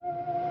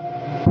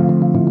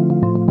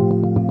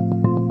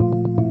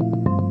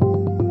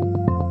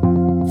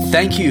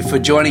Thank you for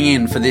joining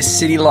in for this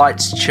City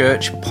Lights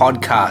Church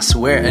podcast.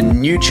 We're a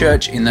new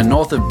church in the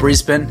north of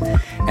Brisbane,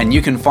 and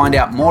you can find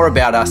out more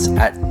about us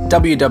at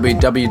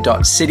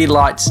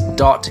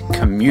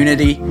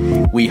www.citylights.community.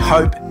 We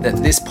hope that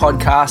this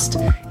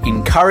podcast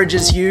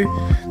encourages you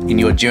in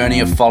your journey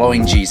of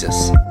following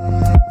Jesus.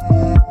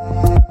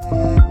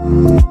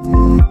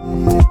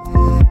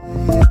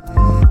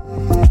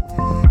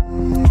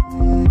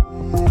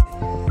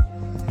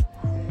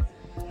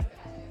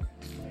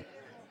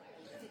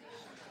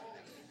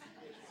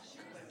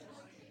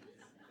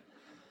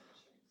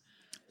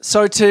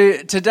 So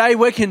today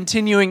we're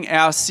continuing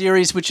our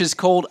series which is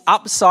called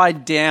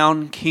Upside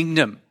Down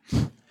Kingdom.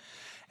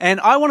 And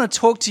I want to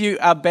talk to you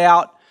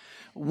about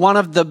one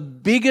of the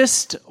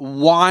biggest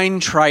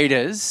wine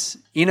traders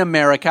in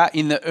America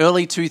in the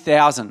early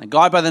 2000s, a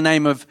guy by the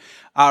name of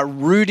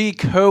Rudy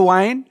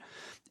Kurwijn.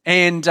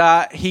 And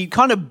he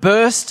kind of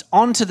burst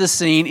onto the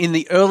scene in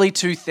the early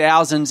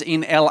 2000s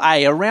in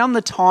LA, around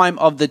the time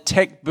of the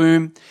tech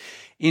boom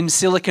in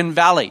Silicon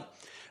Valley.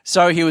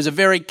 So he was a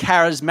very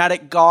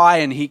charismatic guy,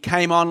 and he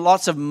came on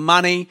lots of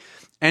money,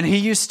 and he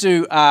used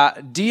to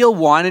deal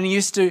wine, and he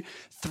used to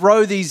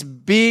throw these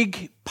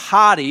big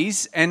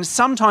parties, and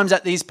sometimes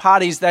at these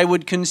parties they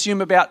would consume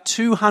about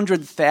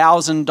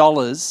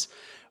 $200,000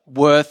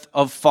 worth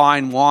of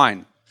fine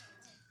wine.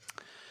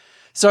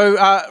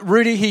 So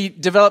Rudy, he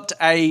developed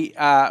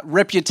a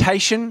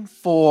reputation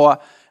for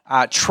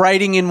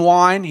trading in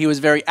wine. He was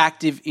very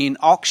active in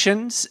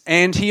auctions,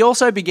 and he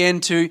also began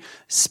to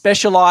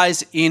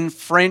specialize in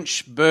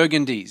French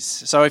Burgundies.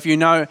 So if you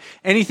know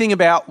anything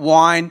about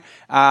wine,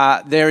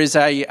 there is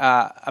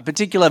a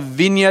particular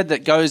vineyard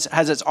that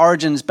has its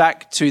origins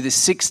back to the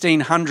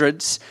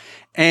 1600s,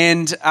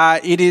 and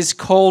it is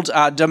called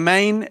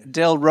Domaine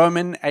del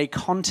Roman et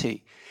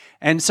Conti.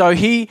 And so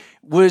he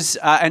was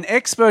an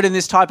expert in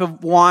this type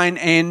of wine,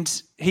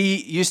 and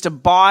he used to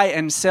buy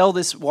and sell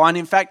this wine.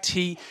 In fact,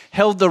 he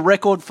held the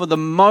record for the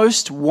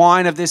most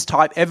wine of this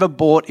type ever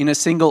bought in a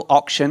single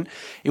auction.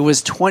 It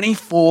was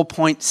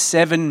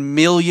 $24.7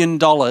 million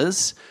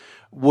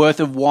worth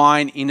of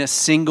wine in a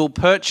single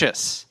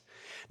purchase.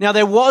 Now,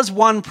 there was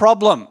one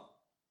problem,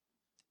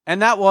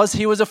 and that was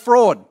he was a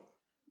fraud.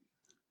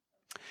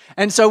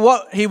 And so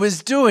what he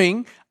was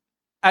doing,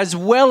 as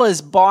well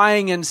as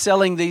buying and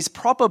selling these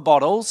proper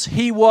bottles,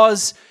 he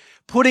was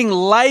putting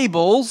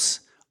labels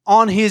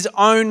on his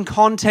own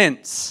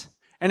contents.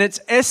 And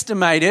it's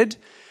estimated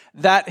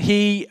that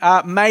he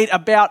made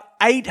about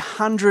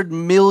 $800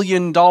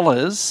 million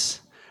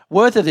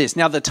worth of this.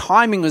 Now, the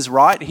timing was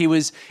right. He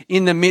was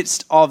in the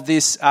midst of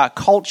this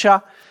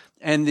culture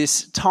and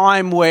this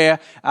time where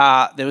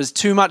there was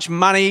too much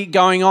money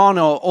going on,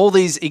 or all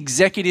these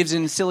executives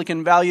in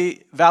Silicon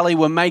Valley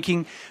were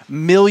making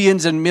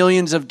millions and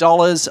millions of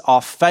dollars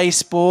off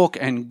Facebook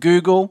and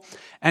Google.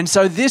 And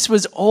so this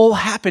was all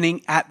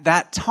happening at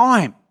that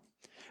time.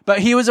 But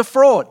he was a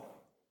fraud,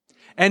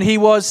 and he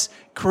was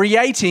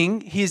creating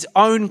his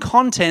own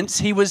contents.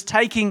 He was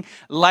taking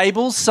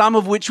labels, some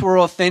of which were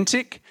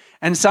authentic,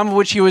 and some of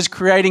which he was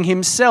creating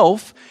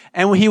himself,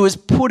 and he was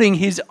putting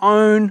his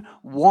own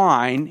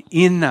wine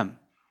in them.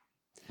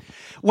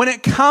 When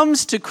it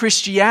comes to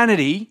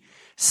Christianity,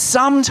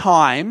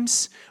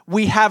 sometimes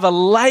we have a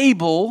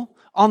label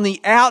on the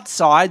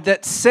outside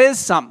that says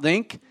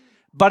something,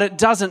 but it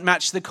doesn't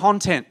match the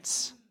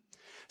contents.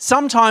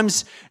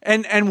 Sometimes,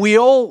 and we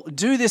all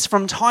do this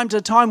from time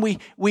to time, we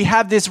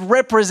have this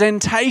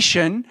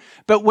representation,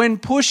 but when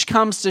push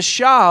comes to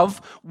shove,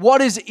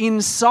 what is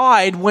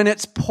inside when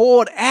it's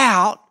poured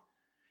out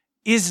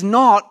is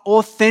not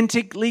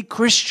authentically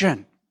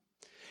Christian.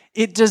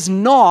 It does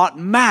not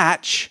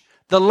match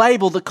the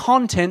label. The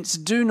contents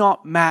do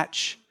not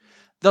match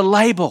the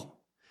label.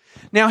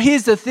 Now,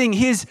 here's the thing.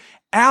 Here's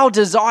our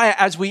desire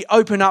as we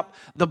open up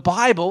the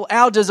Bible,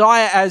 our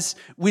desire as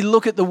we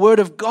look at the Word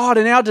of God,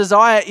 and our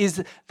desire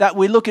is that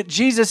we look at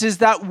Jesus, is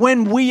that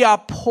when we are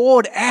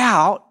poured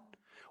out,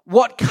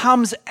 what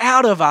comes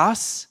out of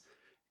us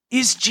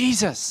is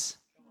Jesus.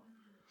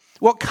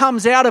 What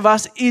comes out of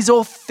us is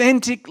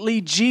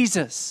authentically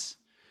Jesus.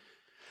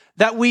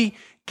 That we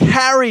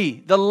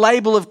carry the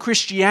label of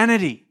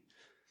Christianity.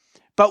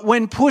 But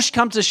when push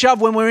comes to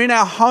shove, when we're in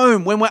our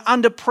home, when we're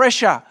under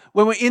pressure,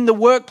 when we're in the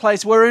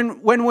workplace,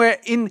 when we're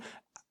in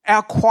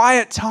our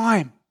quiet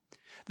time,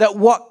 that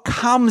what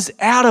comes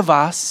out of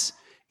us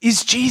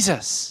is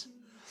Jesus,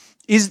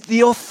 is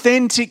the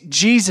authentic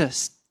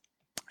Jesus.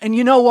 And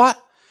you know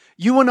what?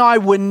 You and I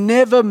were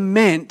never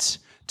meant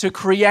to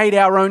create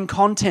our own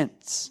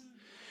contents.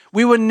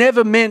 We were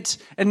never meant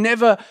and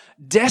never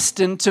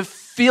destined to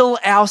fill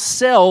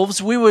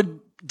ourselves. We were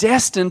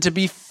destined to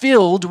be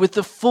filled with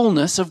the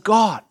fullness of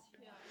God.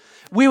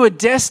 We were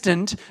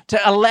destined to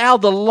allow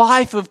the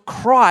life of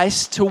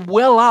Christ to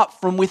well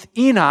up from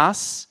within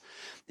us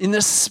in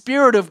the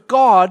Spirit of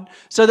God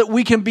so that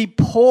we can be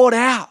poured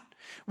out.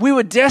 We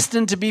were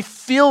destined to be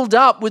filled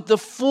up with the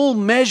full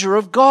measure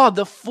of God,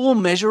 the full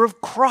measure of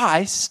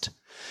Christ,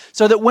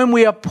 so that when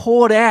we are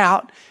poured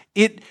out,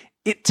 it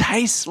it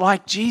tastes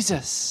like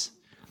Jesus.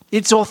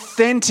 It's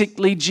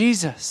authentically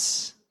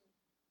Jesus.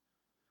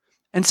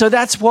 And so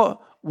that's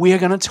what we are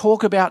going to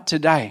talk about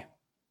today.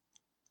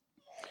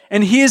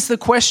 And here's the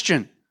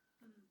question.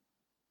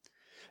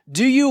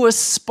 Do you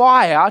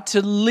aspire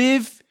to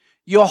live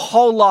your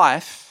whole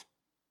life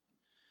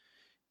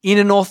in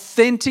an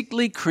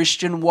authentically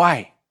Christian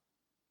way?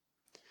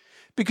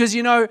 Because,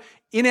 in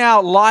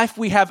our life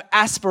we have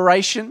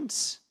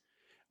aspirations,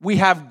 we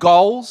have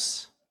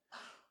goals.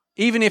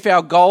 Even if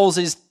our goal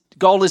is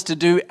to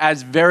do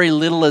as very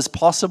little as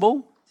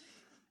possible,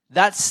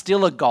 that's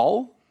still a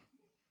goal.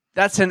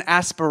 That's an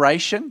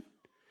aspiration.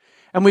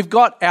 And we've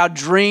got our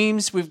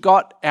dreams, we've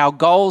got our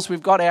goals,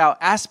 we've got our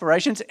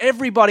aspirations.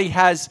 Everybody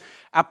has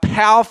a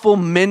powerful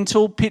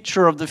mental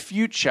picture of the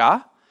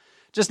future,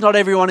 just not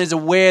everyone is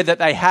aware that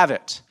they have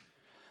it.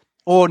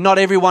 Or not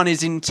everyone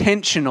is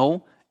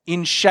intentional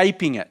in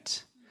shaping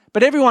it.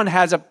 But everyone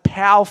has a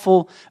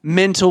powerful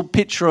mental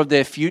picture of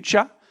their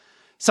future.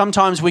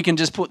 Sometimes we can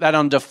just put that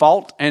on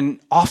default, and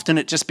often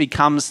it just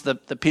becomes the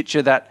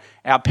picture that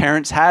our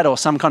parents had, or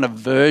some kind of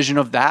version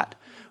of that,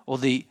 or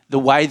the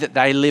way that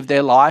they live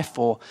their life,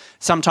 or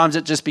sometimes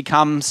it just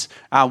becomes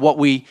what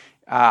we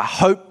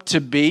hope to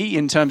be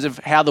in terms of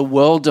how the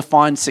world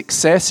defines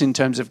success in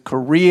terms of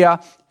career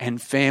and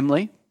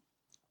family.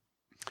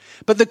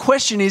 But the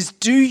question is,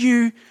 do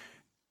you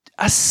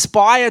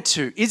aspire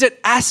to? Is it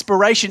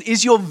aspiration?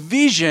 Is your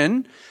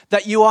vision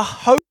that you are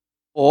hoping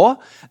for,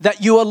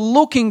 that you are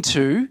looking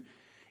to,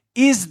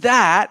 is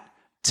that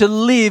to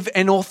live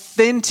an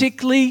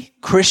authentically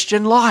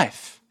Christian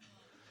life?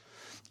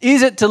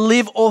 Is it to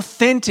live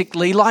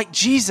authentically like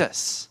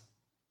Jesus?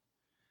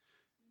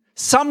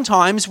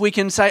 Sometimes we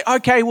can say,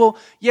 okay, well,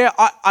 yeah,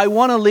 I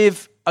want to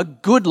live a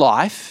good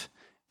life,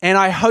 and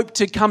I hope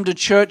to come to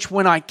church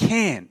when I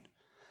can,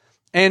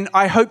 and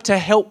I hope to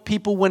help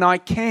people when I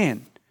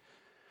can.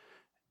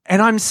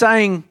 And I'm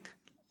saying,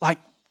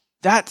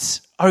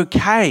 that's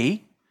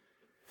okay,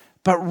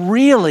 but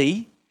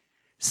really,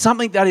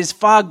 something that is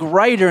far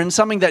greater and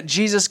something that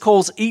Jesus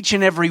calls each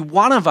and every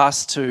one of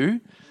us to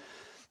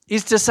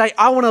is to say,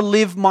 I want to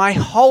live my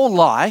whole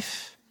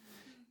life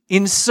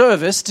in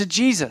service to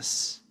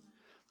Jesus.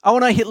 I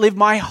want to live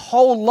my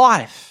whole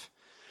life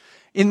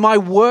in my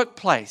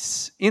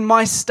workplace, in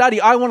my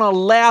study. I want to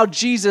allow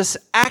Jesus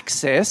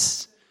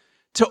access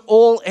to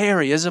all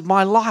areas of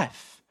my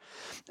life.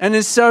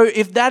 And so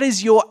if that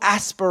is your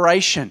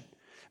aspiration,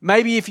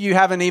 maybe if you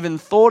haven't even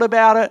thought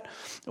about it,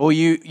 or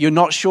you're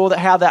not sure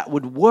how that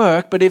would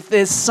work, but if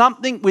there's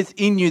something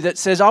within you that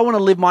says, I want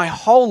to live my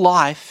whole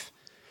life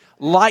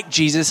like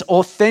Jesus,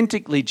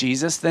 authentically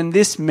Jesus, then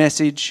this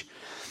message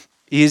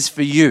is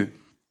for you.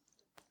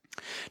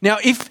 Now,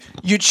 if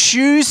you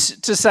choose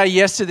to say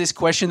yes to this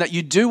question, that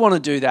you do want to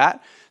do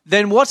that,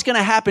 then what's going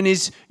to happen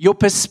is your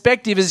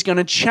perspective is going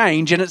to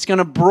change and it's going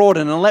to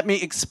broaden. And let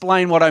me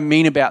explain what I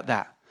mean about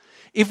that.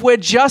 If we're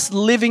just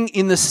living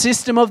in the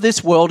system of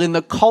this world, in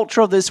the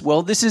culture of this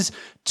world, this is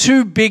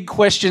two big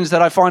questions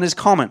that I find is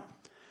common.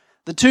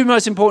 The two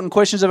most important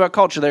questions of our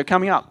culture, they're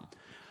coming up.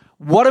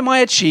 What am I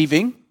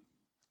achieving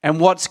and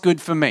what's good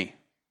for me?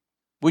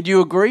 Would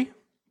you agree?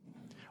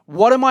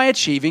 What am I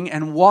achieving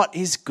and what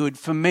is good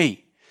for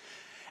me?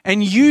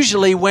 And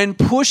usually when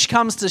push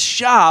comes to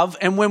shove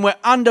and when we're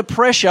under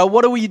pressure,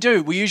 what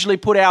do? We usually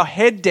put our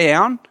head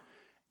down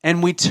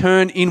and we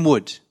turn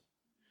inward.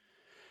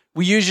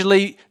 We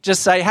usually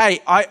just say, hey,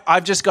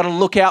 I've just got to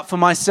look out for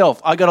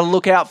myself. I've got to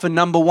look out for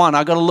number one.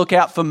 I've got to look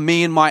out for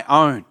me and my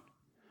own.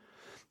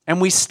 And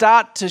we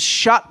start to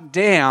shut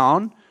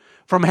down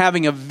from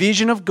having a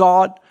vision of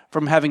God,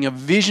 from having a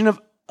vision of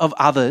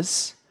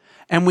others,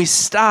 and we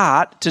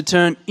start to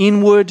turn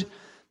inward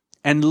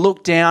and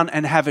look down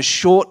and have a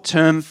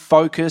short-term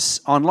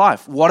focus on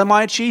life. What am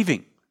I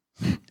achieving?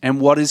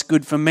 And what is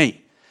good for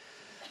me?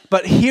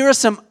 But here are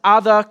some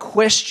other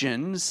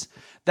questions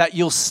that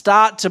you'll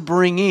start to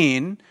bring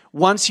in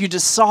once you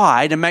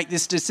decide and make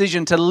this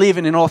decision to live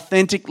in an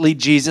authentically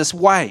Jesus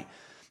way.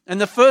 And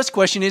the first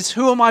question is,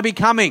 who am I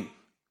becoming?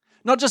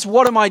 Not just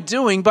what am I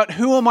doing, but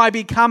who am I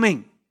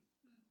becoming?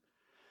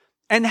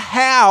 And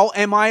how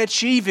am I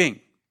achieving?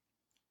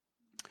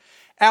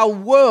 Our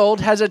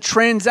world has a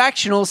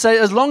transactional, so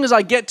as long as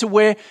I get to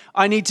where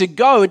I need to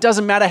go, it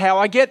doesn't matter how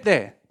I get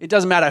there. It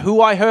doesn't matter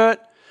who I hurt,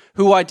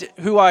 who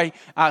I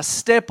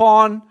step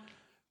on,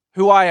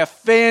 who I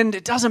offend.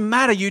 It doesn't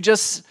matter.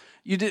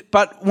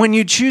 But when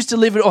you choose to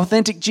live an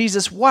authentic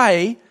Jesus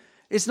way,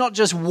 it's not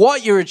just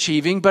what you're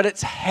achieving, but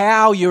it's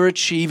how you're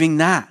achieving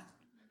that.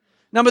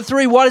 Number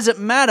 3, what does it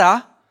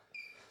matter?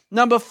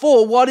 Number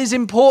 4, what is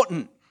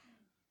important?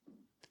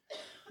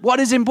 What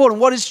is important?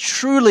 What is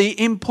truly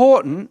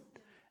important?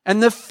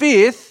 And the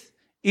 5th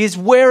is,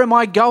 where am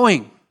I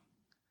going?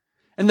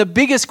 And the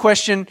biggest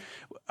question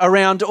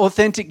around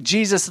authentic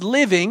Jesus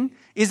living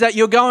is that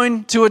you're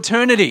going to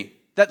eternity,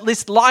 that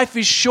this life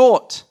is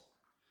short,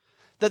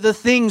 that the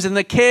things and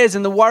the cares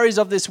and the worries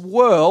of this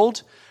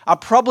world are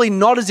probably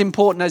not as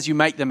important as you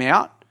make them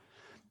out,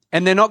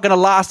 and they're not going to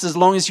last as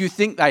long as you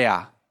think they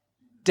are.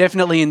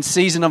 Definitely in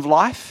season of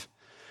life.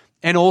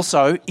 and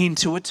also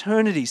into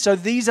eternity. So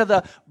these are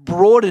the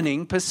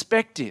broadening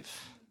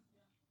perspective.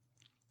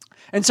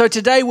 And so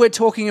today we're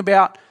talking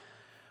about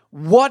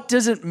what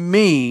does it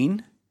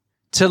mean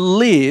to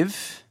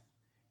live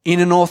in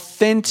an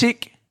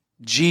authentic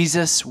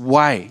Jesus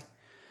way.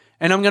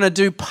 And I'm going to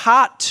do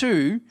part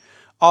 2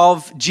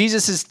 of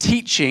Jesus'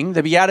 teaching,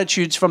 the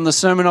Beatitudes from the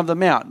Sermon on the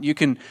Mount. You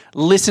can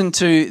listen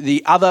to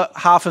the other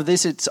half of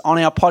this. It's on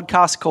our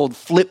podcast called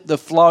Flip the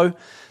Flow.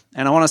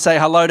 And I want to say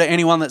hello to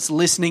anyone that's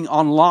listening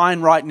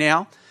online right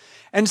now.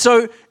 And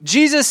so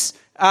Jesus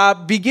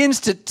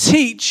begins to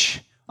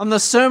teach on the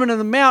Sermon on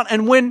the Mount.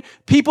 And when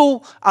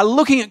people are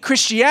looking at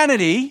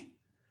Christianity,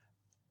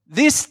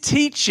 this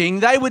teaching,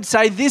 they would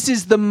say this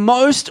is the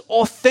most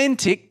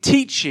authentic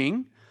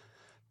teaching,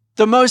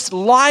 the most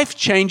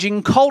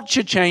life-changing,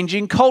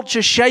 culture-changing,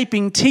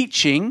 culture-shaping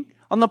teaching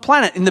on the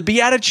planet, in the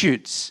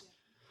Beatitudes.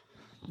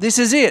 This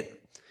is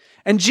it.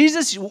 And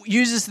Jesus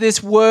uses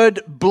this word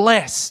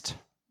blessed.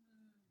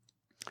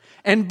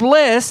 And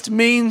blessed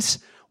means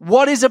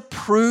what is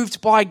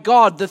approved by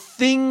God, the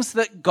things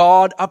that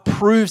God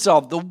approves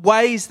of, the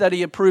ways that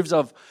He approves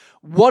of.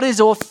 What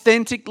is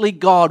authentically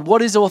God?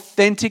 What is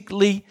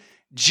authentically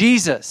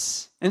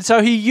Jesus? And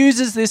so He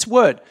uses this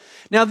word.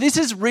 Now, this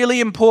is really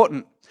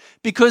important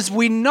because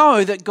we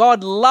know that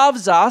God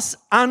loves us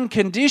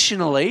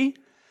unconditionally,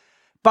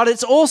 but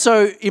it's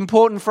also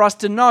important for us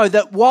to know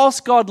that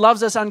whilst God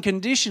loves us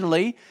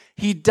unconditionally,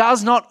 He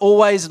does not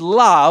always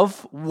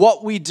love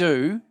what we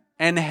do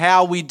and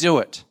how we do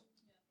it.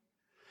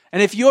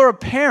 And if you're a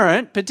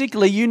parent,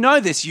 particularly, you know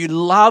this. You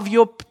love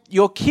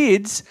your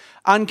kids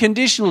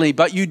unconditionally,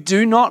 but you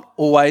do not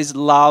always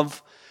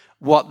love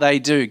what they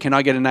do. Can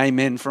I get an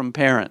amen from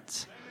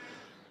parents?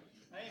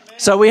 Amen.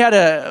 So we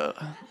had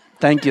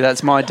thank you,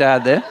 that's my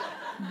dad there.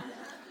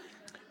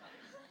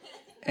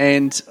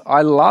 And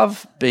I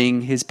love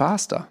being his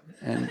pastor.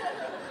 And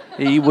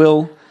he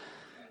will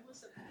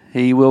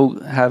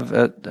have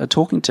a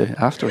talking to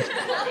afterwards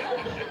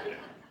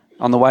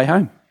on the way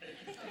home.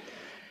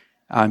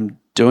 I'm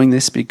doing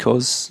this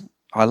because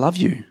I love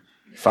you,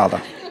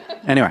 Father.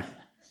 Anyway.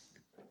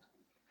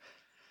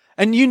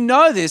 And you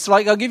know this,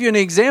 like I'll give you an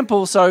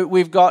example. So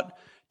we've got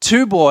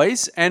 2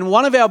 boys, and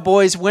one of our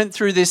boys went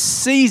through this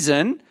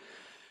season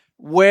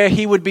where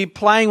he would be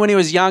playing when he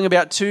was young,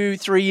 about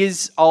 2-3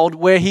 years old,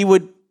 where he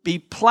would be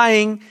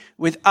playing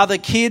with other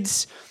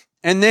kids,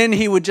 and then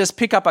he would just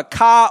pick up a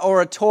car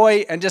or a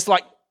toy and just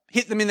like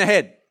hit them in the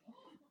head.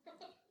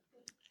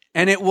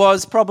 And it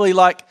was probably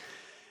like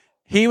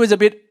he was a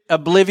bit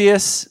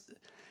oblivious,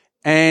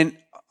 and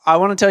I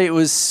want to tell you it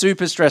was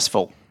super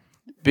stressful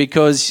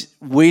because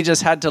we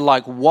just had to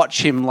like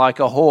watch him like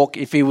a hawk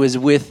if he was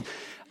with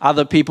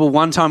other people.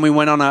 One time we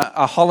went on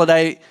a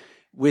holiday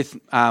with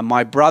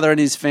my brother and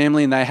his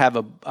family, and they have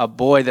a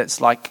boy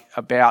that's like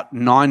about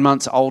 9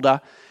 months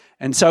older.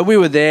 And so we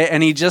were there,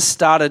 and he just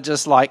started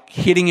just like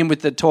hitting him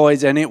with the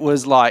toys, and it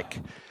was like,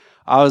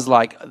 I was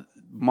like,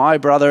 my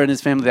brother and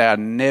his family, they are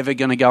never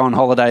going to go on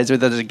holidays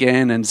with us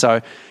again. And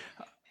so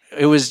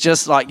it was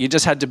just like you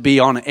just had to be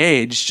on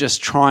edge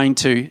just trying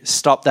to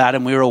stop that.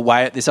 And we were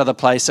away at this other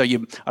place. So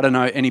I don't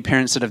know, any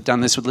parents that have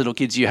done this with little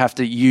kids, you have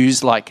to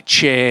use like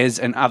chairs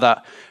and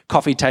other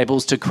coffee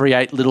tables to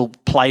create little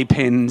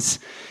playpens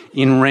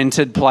in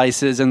rented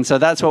places. And so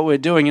that's what we're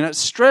doing. And it's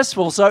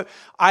stressful. So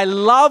I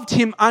loved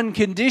him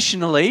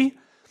unconditionally,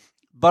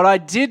 but I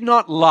did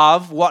not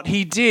love what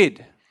he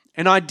did.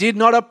 And I did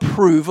not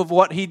approve of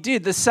what he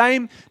did. The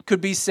same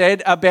could be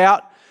said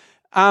about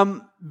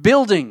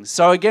buildings.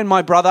 So again,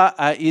 my brother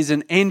is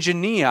an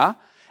engineer,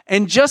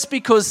 and just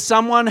because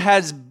someone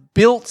has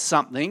built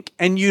something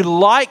and you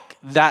like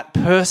that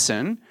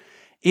person,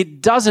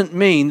 it doesn't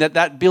mean that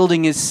that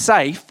building is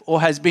safe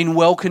or has been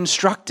well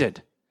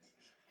constructed.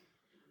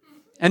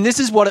 And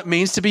this is what it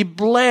means to be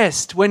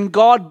blessed. When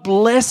God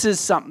blesses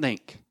something,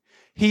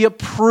 He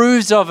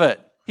approves of it.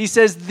 He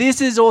says,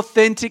 this is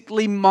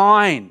authentically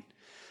mine.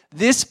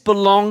 This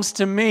belongs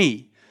to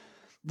me.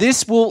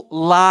 This will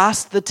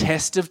last the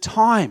test of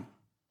time.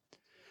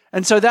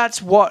 And so that's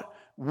what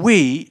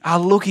we are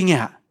looking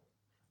at.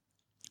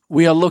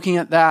 We are looking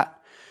at that.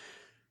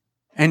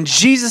 And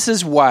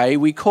Jesus' way,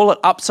 we call it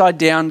upside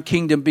down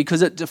kingdom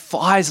because it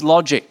defies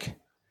logic.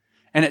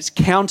 And it's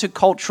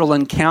countercultural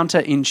and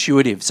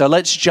counterintuitive. So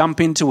let's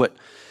jump into it.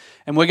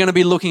 And we're going to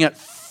be looking at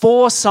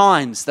 4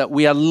 signs that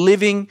we are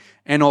living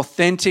an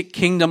authentic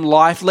kingdom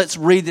life. Let's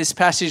read this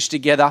passage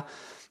together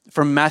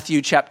from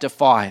Matthew chapter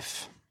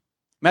 5.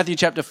 Matthew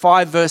chapter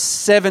 5 verse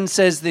 7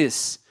 says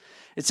this.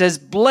 It says,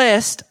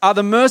 "Blessed are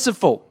the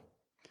merciful,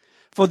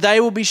 for they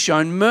will be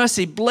shown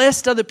mercy.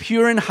 Blessed are the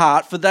pure in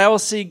heart, for they will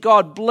see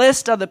God.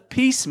 Blessed are the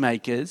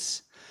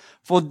peacemakers,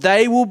 for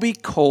they will be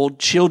called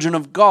children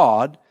of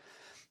God."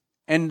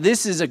 And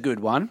this is a good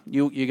one.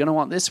 You're going to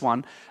want this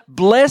one.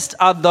 Blessed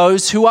are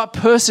those who are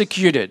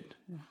persecuted.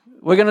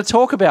 We're going to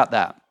talk about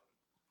that.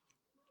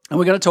 And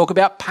we're going to talk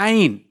about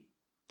pain.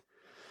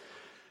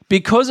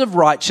 because of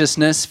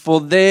righteousness,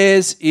 for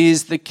theirs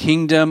is the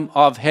kingdom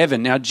of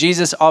heaven. Now,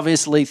 Jesus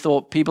obviously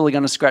thought people are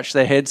going to scratch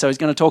their heads, so he's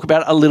going to talk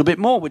about it a little bit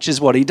more, which is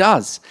what he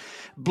does.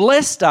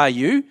 Blessed are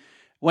you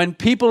when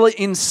people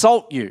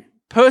insult you,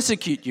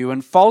 persecute you,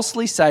 and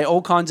falsely say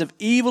all kinds of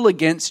evil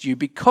against you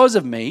because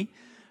of me.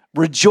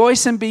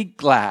 Rejoice and be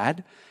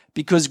glad,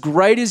 because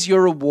great is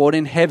your reward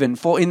in heaven.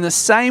 For in the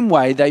same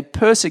way they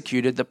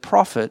persecuted the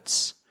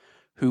prophets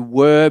who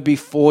were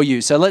before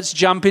you. So let's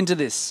jump into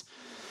this.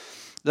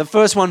 The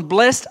first one,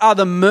 blessed are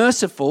the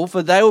merciful,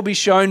 for they will be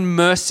shown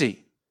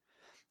mercy.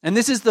 And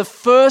this is the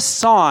first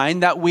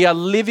sign that we are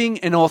living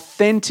an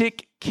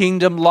authentic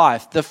kingdom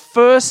life. The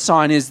first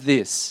sign is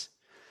this: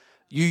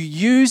 you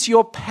use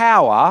your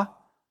power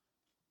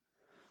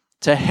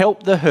to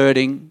help the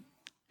hurting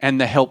and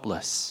the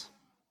helpless.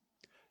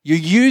 You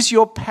use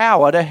your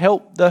power to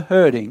help the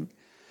hurting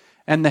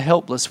and the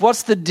helpless.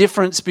 What's the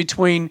difference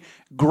between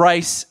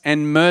grace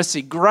and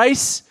mercy?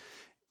 Grace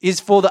is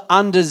for the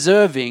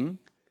undeserving,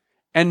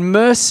 and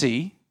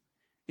mercy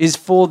is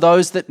for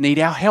those that need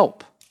our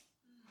help.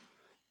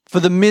 For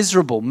the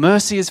miserable.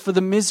 Mercy is for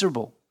the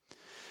miserable.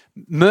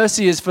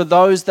 Mercy is for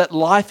those that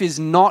life is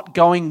not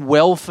going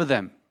well for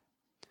them.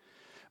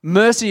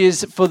 Mercy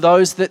is for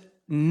those that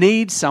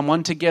need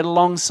someone to get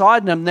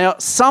alongside them. Now,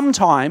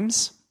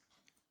 sometimes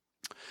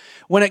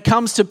when it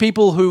comes to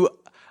people who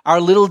are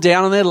a little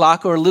down on their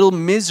luck or a little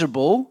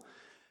miserable,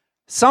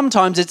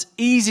 sometimes it's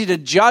easy to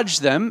judge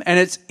them, and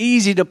it's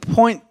easy to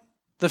point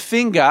the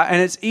finger,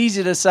 and it's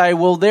easy to say,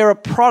 well, they're a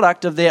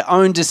product of their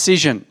own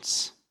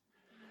decisions.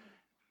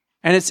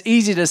 And it's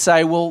easy to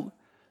say, well,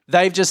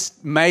 they've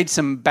just made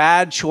some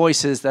bad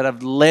choices that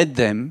have led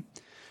them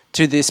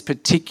to this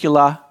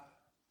particular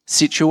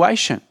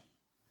situation.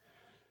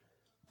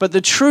 But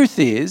the truth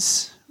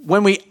is,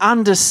 when we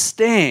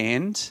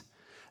understand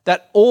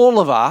that all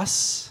of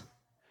us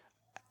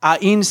are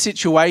in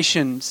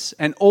situations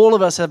and all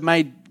of us have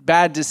made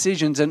bad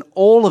decisions and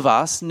all of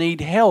us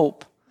need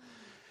help,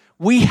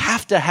 we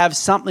have to have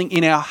something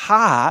in our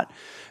heart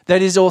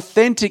that is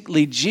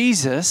authentically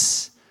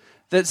Jesus,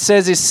 that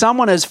says if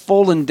someone has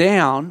fallen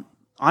down,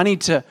 I need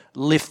to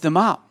lift them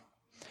up.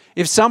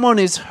 If someone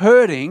is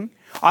hurting,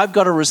 I've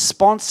got a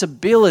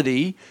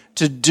responsibility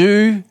to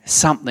do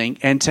something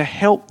and to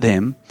help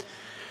them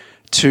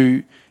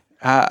to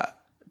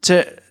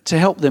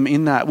help them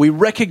in that. We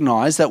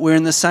recognize that we're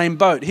in the same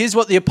boat. Here's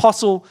what the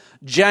Apostle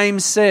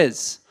James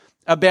says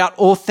about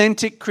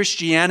authentic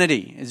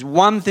Christianity. Is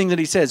one thing that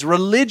he says: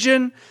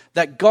 religion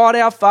that God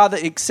our Father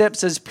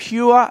accepts as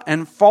pure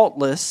and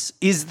faultless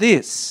is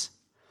this: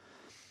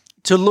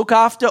 to look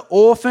after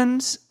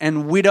orphans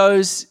and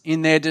widows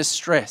in their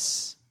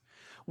distress.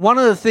 One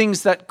of the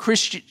things that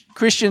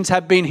Christians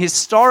have been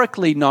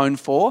historically known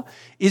for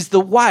is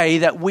the way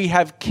that we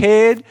have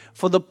cared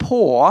for the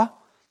poor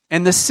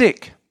and the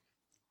sick.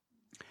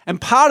 And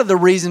part of the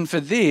reason for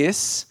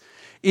this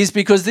is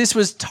because this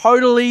was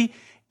totally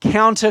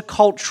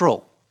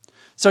countercultural.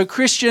 So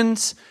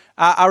Christians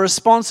are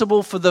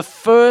responsible for the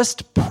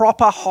first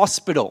proper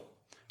hospital.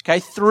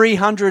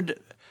 300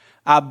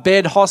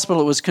 bed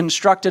hospital. It was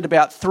constructed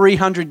about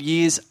 300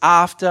 years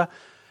after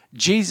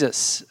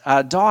Jesus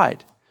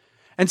died.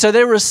 And so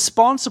they're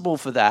responsible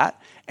for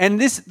that. And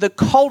the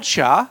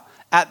culture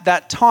at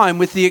that time,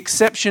 with the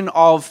exception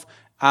of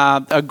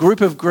a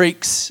group of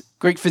Greek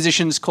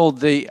physicians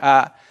called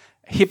the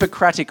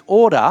Hippocratic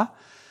Order,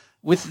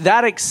 with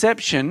that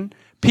exception,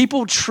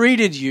 people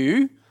treated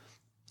you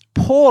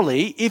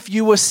poorly if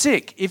you were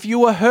sick, if you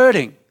were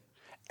hurting.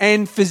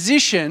 And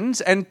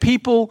physicians and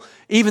people,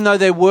 even though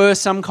there were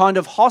some kind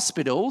of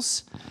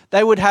hospitals,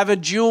 they would have a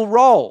dual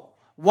role.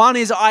 One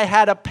is I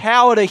had a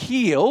power to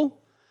heal,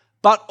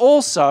 but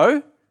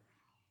also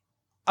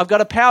I've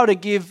got a power to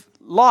give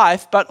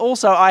life, but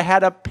also I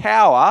had a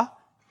power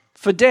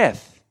for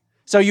death.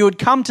 So you would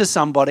come to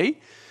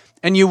somebody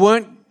and you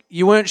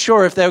weren't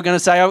sure if they were going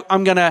to say, oh,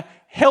 I'm going to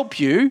help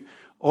you,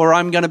 or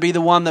I'm going to be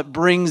the one that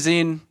brings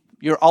in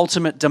your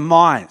ultimate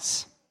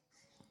demise.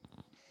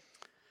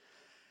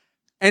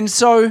 And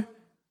so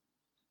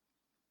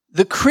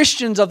the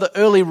Christians of the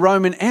early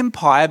Roman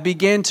Empire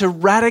began to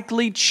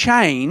radically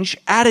change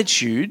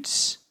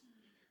attitudes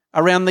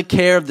around the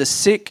care of the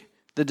sick,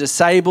 the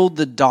disabled,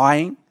 the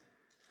dying.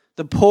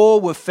 The poor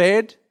were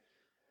fed.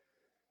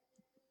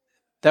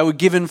 They were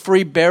given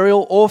free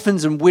burial.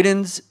 Orphans and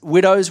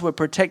widows were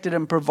protected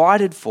and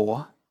provided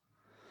for.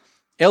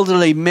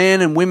 Elderly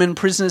men and women,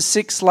 prisoners,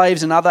 sick,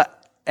 slaves, and other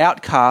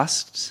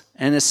outcasts,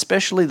 and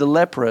especially the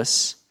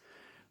leprous,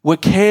 were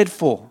cared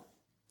for.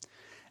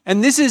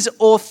 And this is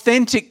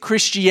authentic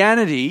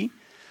Christianity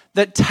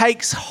that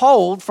takes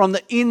hold from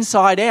the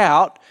inside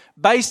out,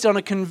 based on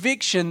a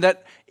conviction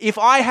that if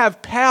I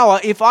have power,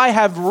 if I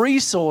have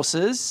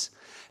resources,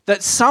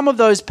 that some of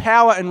those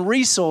power and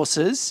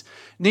resources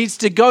needs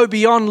to go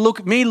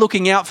beyond me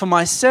looking out for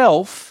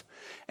myself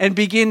and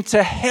begin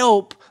to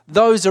help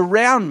those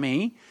around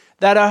me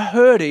that are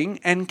hurting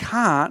and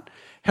can't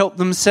help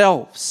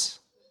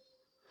themselves.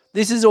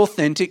 This is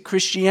authentic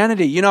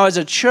Christianity. You know, as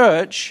a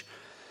church,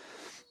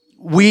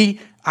 we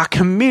are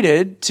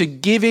committed to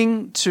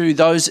giving to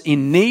those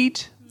in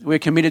need. We're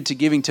committed to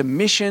giving to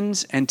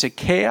missions and to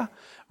care.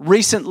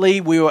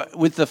 Recently,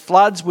 with the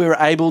floods, we were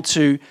able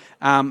to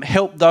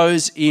help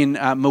those in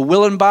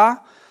Murwillumbah,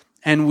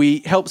 and we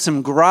helped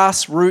some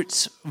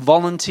grassroots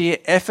volunteer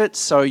efforts.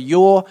 So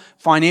your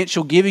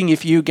financial giving,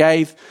 if you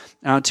gave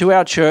to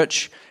our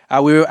church,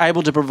 we were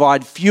able to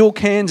provide fuel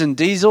cans and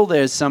diesel.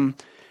 There's some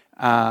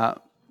of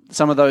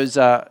those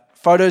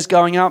photos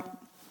going up.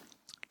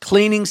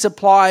 Cleaning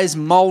supplies,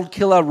 mold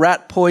killer,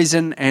 rat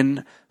poison,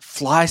 and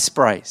fly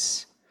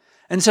sprays.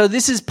 And so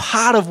this is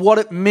part of what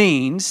it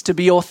means to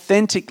be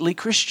authentically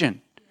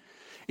Christian,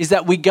 is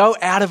that we go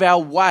out of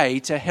our way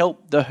to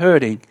help the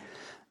hurting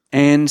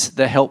and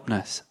the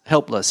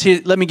helpless.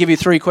 Here, let me give you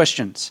 3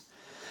 questions.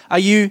 Are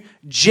you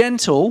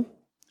gentle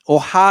or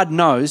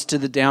hard-nosed to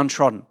the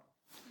downtrodden?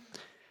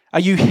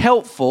 Are you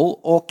helpful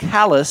or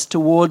callous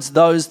towards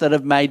those that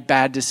have made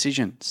bad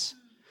decisions?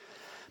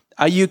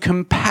 Are you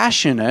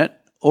compassionate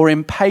or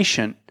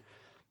impatient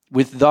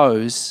with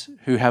those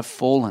who have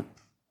fallen?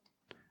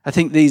 I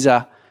think these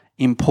are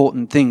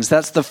important things.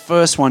 That's the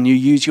first one. You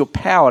use your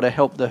power to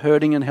help the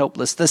hurting and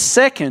helpless. The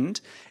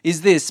second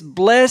is this: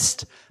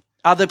 blessed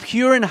are the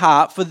pure in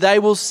heart, for they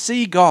will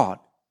see God.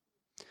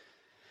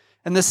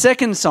 And the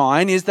second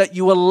sign is that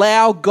you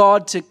allow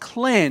God to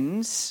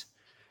cleanse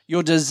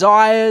your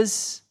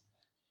desires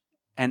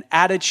and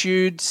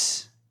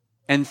attitudes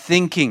and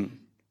thinking.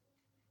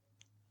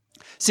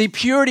 See,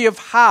 purity of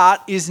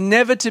heart is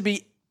never to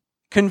be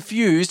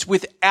confused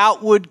with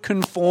outward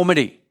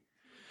conformity.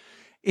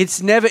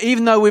 It's never,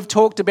 even though we've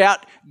talked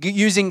about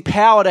using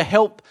power to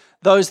help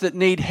those that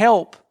need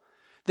help,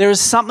 there is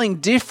something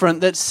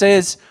different that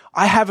says,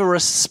 I have a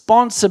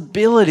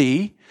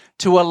responsibility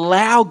to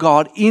allow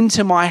God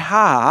into my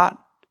heart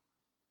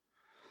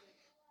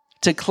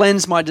to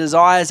cleanse my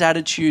desires,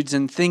 attitudes,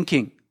 and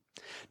thinking.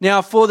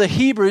 Now, for the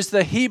Hebrews,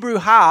 the Hebrew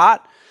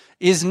heart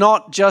is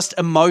not just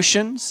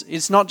emotions.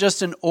 It's not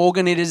just an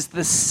organ. It is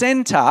the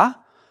center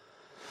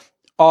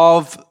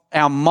of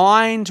our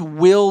mind,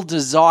 will,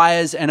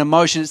 desires, and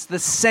emotions. It's the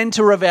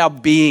center of our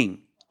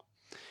being.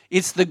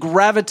 It's the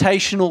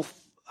gravitational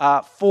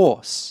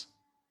force.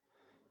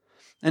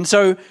 And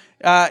so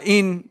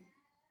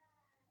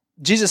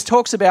Jesus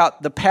talks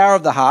about the power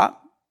of the heart.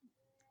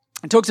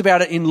 He talks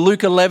about it in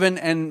Luke 11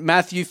 and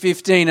Matthew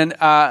 15.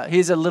 And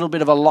here's a little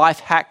bit of a life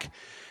hack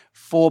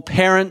for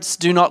parents.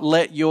 Do not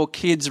let your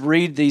kids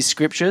read these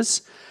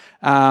scriptures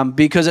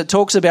because it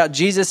talks about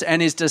Jesus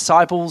and his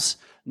disciples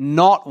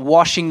not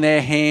washing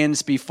their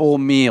hands before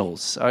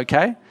meals,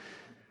 okay?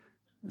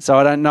 So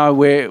I don't know,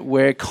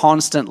 we're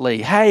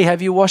constantly, hey,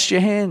 have you washed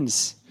your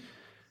hands?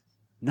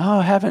 No,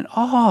 I haven't.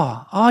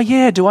 Oh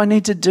yeah, do I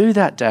need to do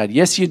that, Dad?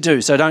 Yes, you do.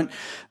 So don't,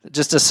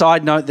 just a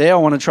side note there, I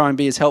want to try and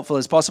be as helpful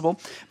as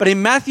possible. But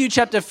in Matthew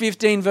chapter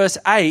 15, verse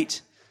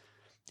 8,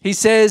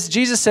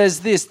 Jesus says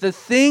this: the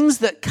things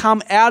that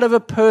come out of a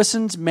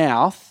person's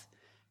mouth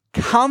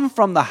come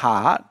from the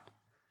heart,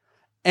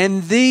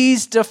 and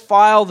these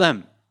defile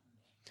them.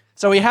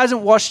 So he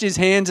hasn't washed his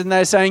hands and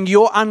they're saying,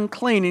 you're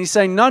unclean. And he's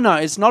saying, no,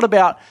 it's not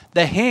about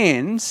the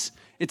hands,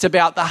 it's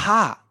about the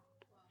heart.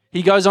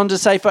 He goes on to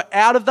say, for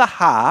out of the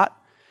heart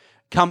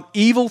come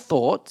evil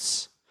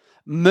thoughts,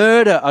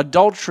 murder,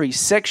 adultery,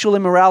 sexual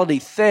immorality,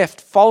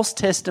 theft, false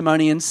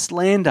testimony, and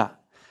slander.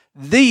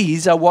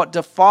 These are what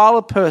defile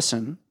a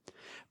person,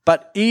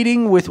 but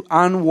eating with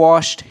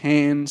unwashed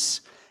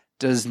hands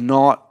does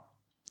not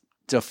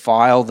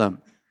defile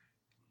them.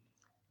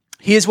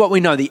 Here's what we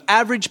know. The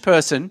average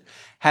person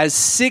has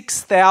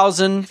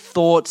 6,000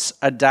 thoughts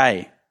a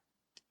day.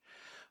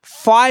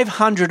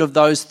 500 of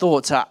those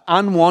thoughts are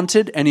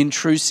unwanted and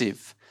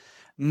intrusive.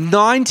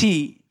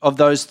 90 of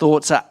those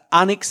thoughts are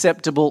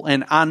unacceptable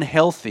and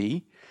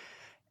unhealthy.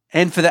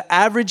 And for the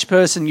average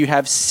person, you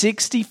have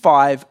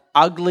 65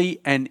 ugly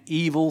and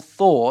evil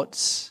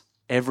thoughts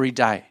every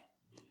day.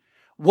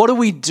 What do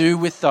we do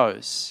with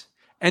those?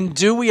 And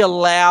do we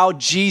allow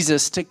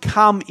Jesus to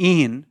come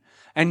in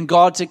and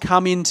God to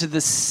come into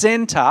the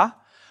center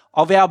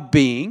of our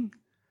being,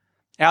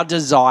 our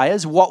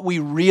desires, what we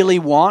really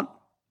want?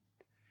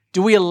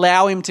 Do we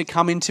allow him to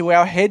come into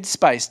our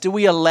headspace? Do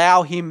we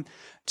allow him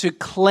to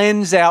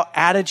cleanse our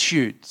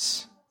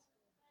attitudes?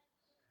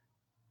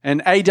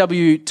 And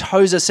A.W.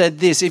 Tozer said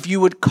this: if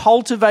you would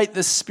cultivate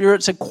the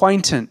Spirit's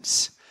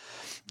acquaintance,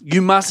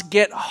 you must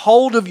get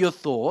hold of your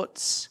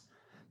thoughts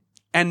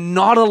and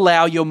not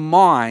allow your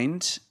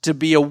mind to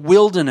be a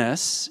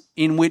wilderness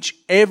in which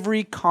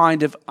every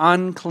kind of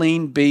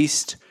unclean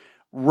beast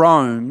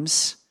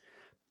roams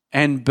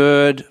and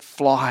bird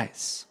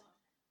flies.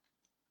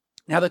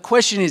 Now the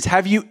question is,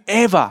 have you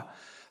ever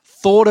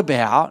thought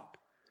about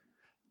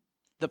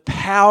the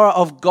power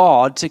of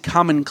God to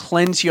come and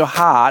cleanse your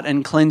heart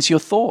and cleanse your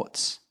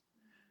thoughts?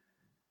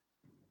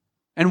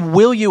 And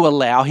will you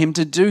allow him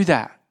to do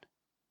that?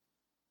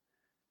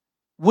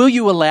 Will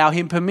you allow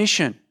him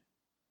permission?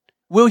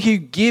 Will you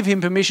give him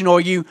permission, or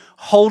are you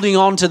holding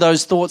on to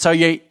those thoughts? Are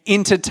you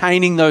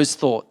entertaining those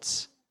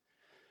thoughts?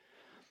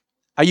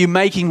 Are you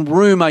making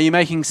room? Are you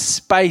making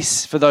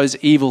space for those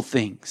evil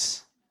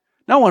things?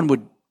 No one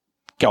would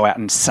go out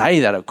and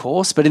say that, of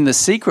course, but in the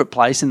secret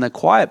place, in the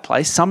quiet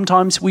place,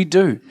 sometimes we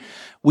do.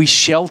 We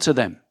shelter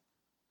them.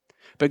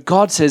 But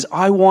God says,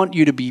 I want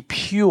you to be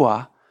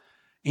pure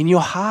in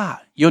your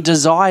heart, your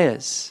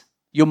desires,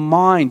 your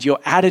mind, your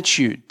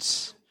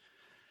attitudes.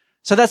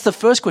 So that's the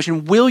first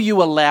question. Will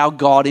you allow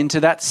God into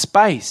that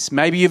space?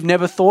 Maybe you've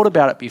never thought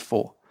about it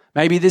before.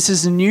 Maybe this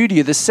is new to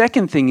you. The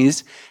second thing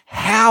is,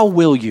 how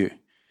will you?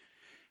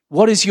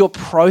 What is your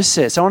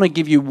process? I want to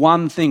give you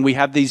one thing. We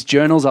have these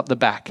journals up the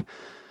back.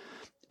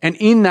 And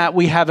in that,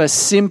 we have a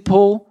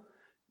simple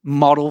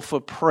model for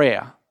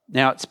prayer.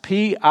 Now, it's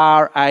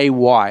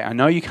P-R-A-Y. I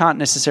know you can't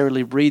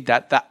necessarily read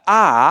that. The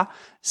R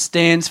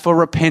stands for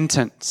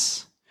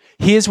repentance.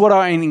 Here's what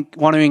I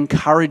want to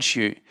encourage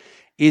you,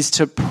 is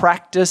to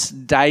practice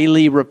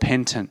daily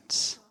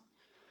repentance,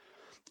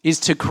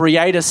 is to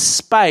create a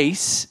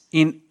space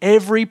in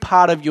every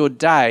part of your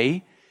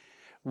day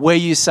where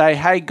you say,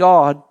 hey,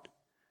 God,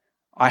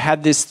 I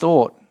had this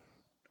thought.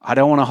 I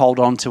don't want to hold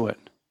on to it,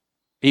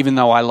 even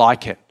though I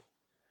like it.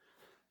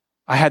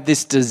 I had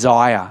this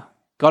desire.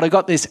 God, I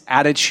got this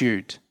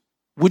attitude.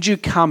 Would you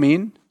come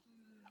in?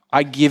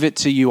 I give it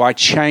to you. I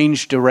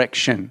change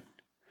direction.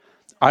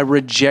 I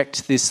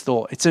reject this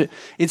thought.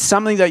 It's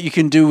something that you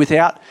can do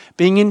without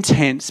being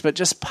intense, but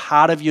just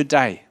part of your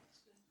day.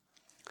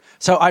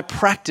 So I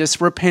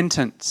practice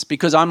repentance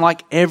because I'm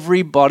like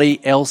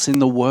everybody else in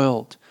the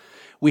world.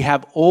 We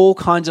have all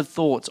kinds of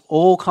thoughts,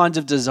 all kinds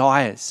of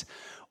desires,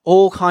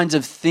 all kinds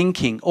of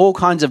thinking, all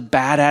kinds of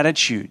bad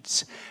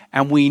attitudes.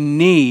 And we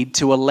need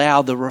to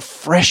allow the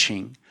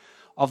refreshing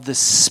of the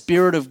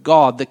Spirit of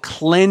God, the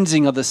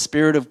cleansing of the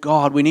Spirit of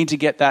God. We need to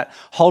get that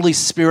Holy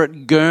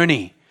Spirit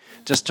gurney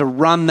just to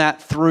run that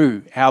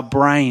through our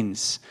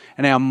brains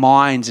and our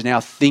minds and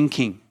our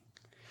thinking.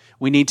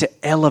 We need to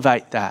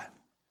elevate that.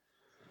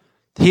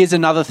 Here's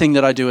another thing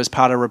that I do as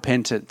part of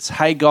repentance.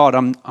 Hey, God,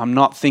 I'm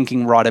not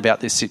thinking right about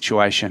this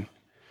situation.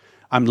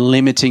 I'm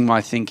limiting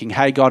my thinking.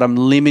 Hey, God, I'm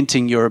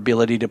limiting your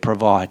ability to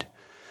provide.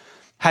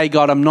 Hey,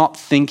 God, I'm not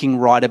thinking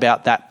right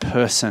about that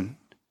person.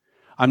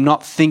 I'm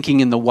not thinking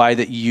in the way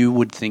that you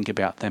would think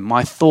about them.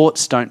 My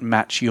thoughts don't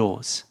match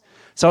yours.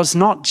 So it's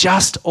not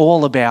just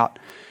all about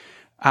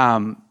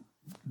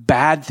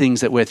bad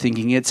things that we're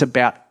thinking. It's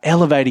about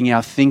elevating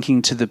our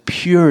thinking to the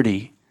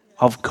purity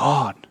of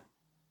God,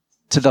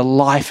 to the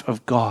life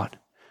of God.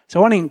 So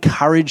I want to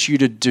encourage you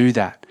to do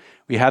that.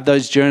 We have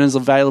those journals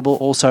available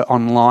also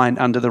online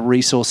under the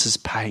resources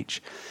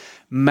page.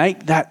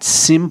 Make that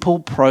simple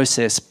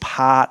process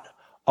part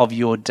of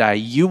your day.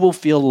 You will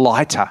feel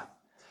lighter.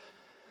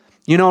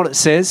 You know what it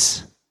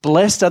says?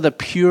 Blessed are the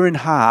pure in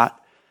heart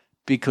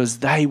because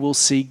they will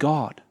see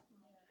God.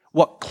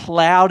 What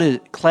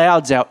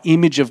clouds our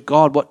image of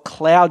God, what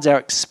clouds our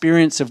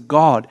experience of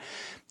God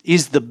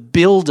is the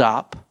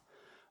build-up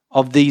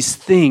of these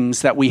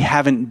things that we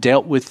haven't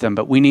dealt with them,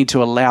 but we need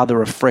to allow the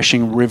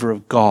refreshing river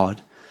of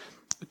God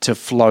to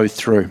flow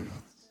through.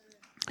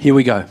 Here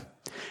we go.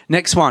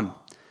 Next one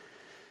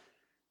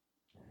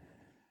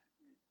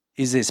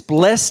is this.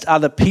 Blessed are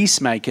the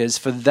peacemakers,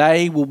 for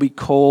they will be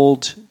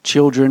called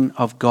children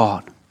of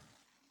God.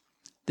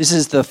 This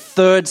is the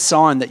third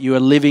sign that you are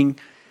living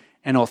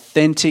an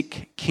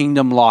authentic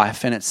kingdom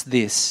life, and it's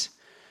this.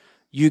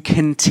 You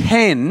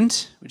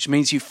contend, which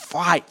means you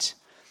fight,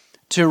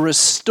 to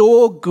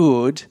restore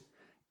good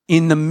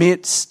in the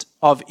midst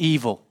of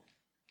evil.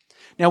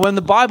 Now, when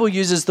the Bible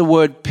uses the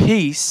word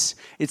peace,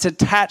 it's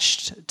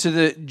attached to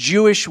the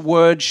Jewish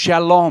word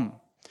shalom,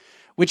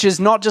 which is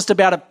not just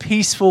about a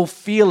peaceful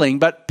feeling,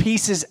 but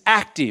peace is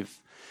active.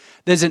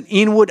 There's an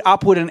inward,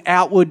 upward, and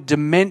outward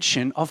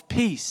dimension of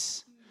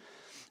peace.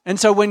 And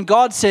so when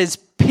God says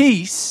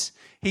peace,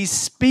 He's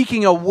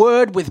speaking a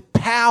word with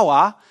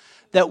power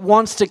that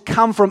wants to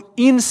come from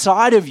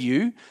inside of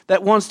you,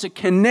 that wants to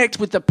connect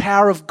with the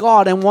power of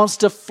God and wants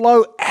to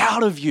flow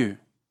out of you.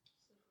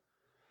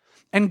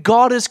 And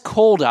God has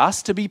called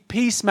us to be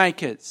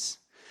peacemakers.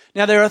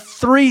 Now, there are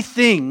three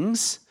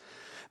things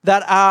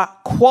that are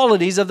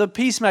qualities of the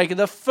peacemaker.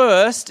 The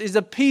first is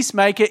the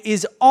peacemaker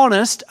is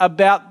honest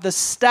about the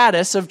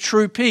status of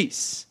true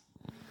peace.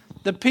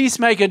 The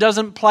peacemaker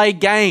doesn't play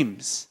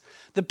games.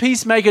 The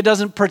peacemaker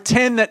doesn't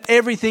pretend that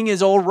everything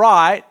is all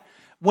right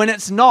when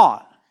it's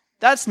not.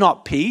 That's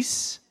not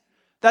peace.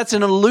 That's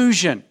an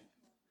illusion.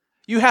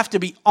 You have to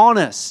be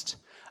honest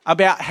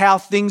about how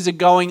things are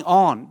going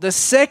on. The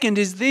second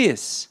is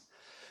this.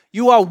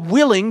 You are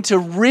willing to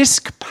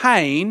risk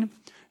pain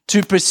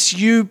to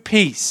pursue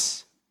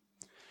peace.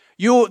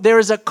 There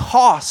is a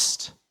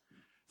cost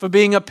for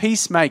being a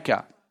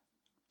peacemaker.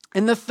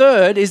 And the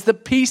third is the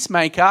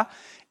peacemaker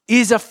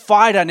is a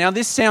fighter. Now,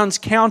 this sounds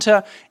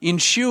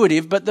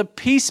counterintuitive, but the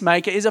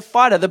peacemaker is a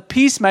fighter. The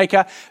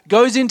peacemaker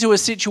goes into a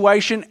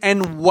situation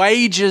and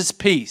wages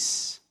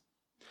peace.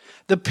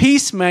 The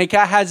peacemaker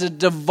has a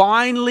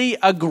divinely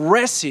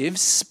aggressive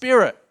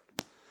spirit,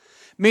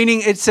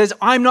 meaning it says,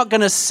 I'm not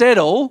going to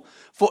settle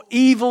for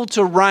evil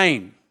to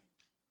reign.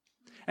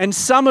 And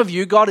some of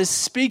you, God is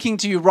speaking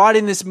to you right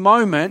in this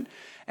moment,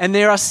 and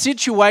there are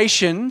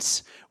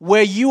situations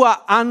where you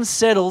are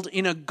unsettled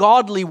in a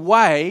godly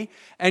way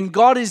and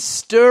God is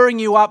stirring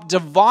you up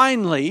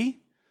divinely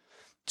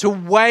to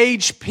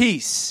wage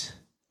peace.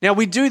 Now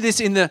we do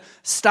this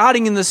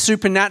starting in the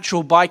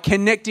supernatural by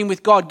connecting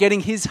with God, getting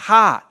His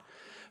heart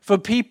for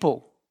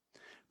people.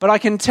 But I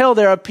can tell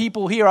there are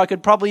people here, I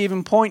could probably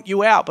even point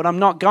you out, but I'm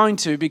not going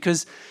to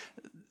because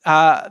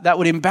that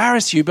would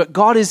embarrass you. But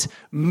God is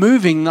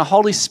moving, the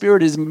Holy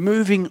Spirit is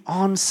moving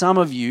on some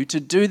of you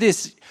to do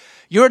this.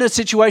 You're at a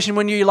situation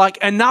when you're like,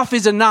 enough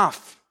is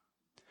enough.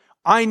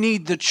 I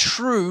need the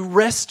true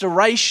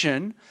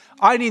restoration.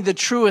 I need the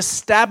true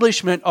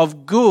establishment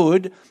of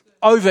good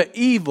over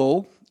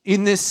evil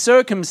in this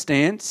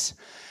circumstance.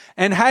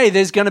 And hey,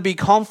 there's going to be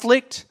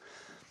conflict.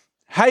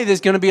 Hey,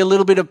 there's going to be a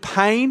little bit of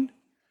pain.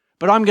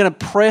 But I'm going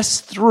to press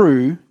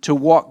through to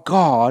what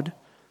God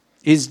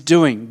is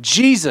doing.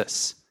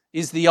 Jesus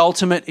is the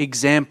ultimate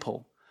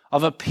example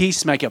of a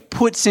peacemaker,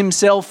 puts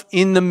himself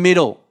in the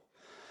middle,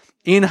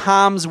 in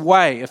harm's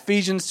way.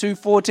 Ephesians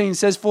 2:14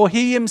 says, "For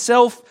he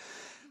himself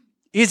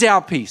is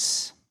our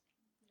peace,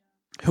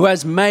 who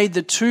has made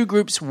the two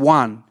groups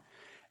one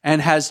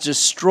and has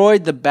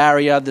destroyed the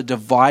barrier, the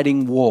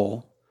dividing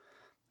wall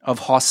of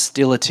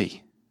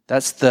hostility."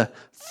 That's the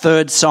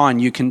third sign.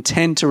 You can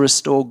tend to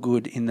restore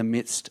good in the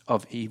midst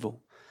of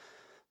evil.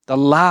 The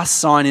last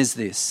sign is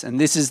this, and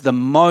this is the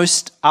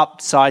most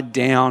upside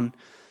down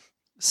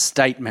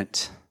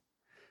statement.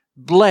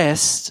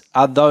 Blessed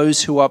are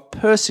those who are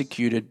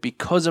persecuted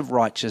because of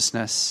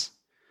righteousness,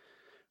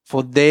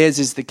 for theirs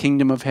is the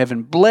kingdom of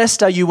heaven.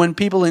 Blessed are you when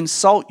people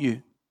insult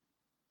you,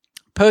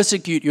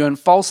 persecute you, and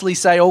falsely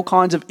say all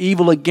kinds of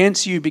evil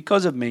against you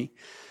because of me.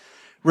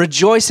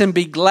 Rejoice and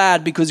be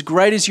glad, because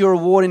great is your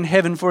reward in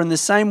heaven, for in the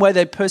same way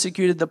they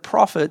persecuted the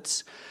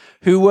prophets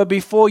who were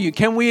before you.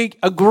 Can we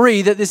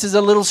agree that this is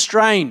a little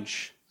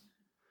strange?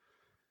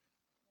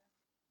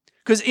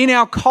 Because in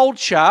our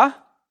culture,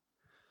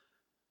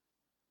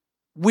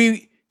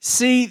 we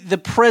see the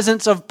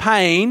presence of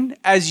pain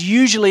as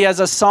usually as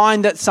a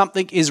sign that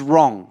something is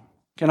wrong.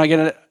 Can I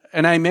get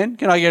an amen?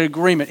 Can I get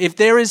agreement? If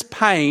there is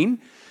pain,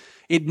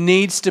 it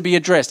needs to be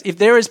addressed. If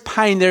there is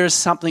pain, there is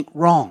something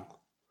wrong.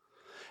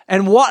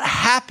 And what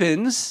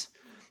happens,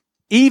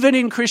 even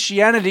in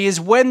Christianity,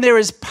 is when there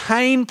is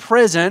pain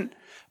present,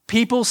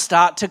 people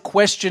start to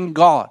question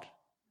God.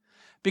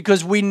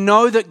 Because we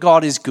know that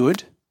God is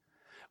good.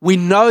 We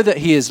know that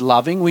He is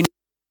loving. We know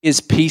He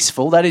is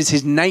peaceful. That is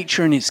His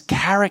nature and His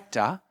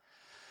character.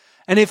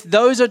 And if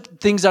those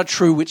things are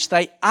true, which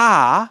they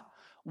are,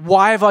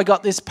 why have I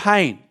got this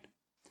pain?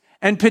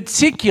 And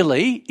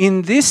particularly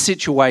in this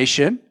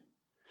situation,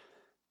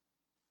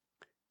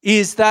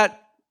 is that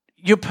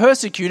you're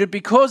persecuted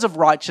because of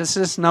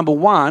righteousness, number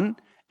one,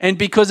 and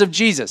because of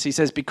Jesus. He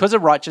says, because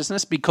of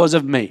righteousness, because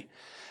of me.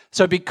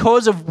 So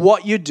because of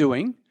what you're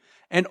doing,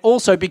 and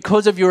also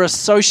because of your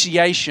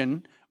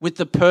association with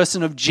the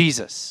person of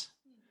Jesus.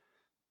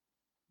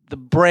 The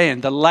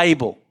brand, the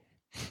label,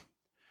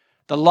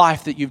 the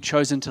life that you've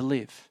chosen to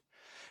live.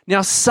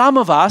 Now, some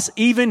of us,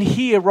 even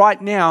here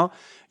right now,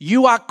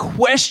 you are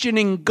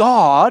questioning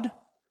God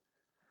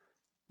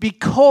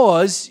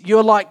because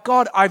you're like,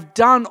 God, I've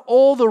done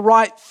all the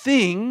right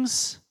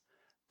things,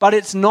 but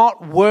it's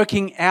not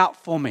working out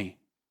for me.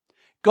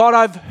 God,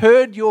 I've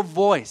heard your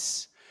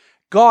voice.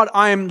 God,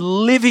 I am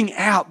living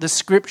out the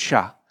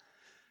scripture,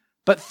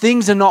 but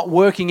things are not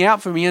working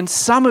out for me. And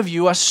some of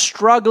you are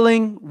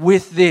struggling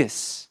with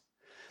this.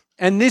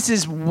 And this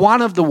is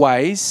one of the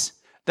ways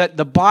that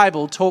the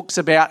Bible talks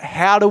about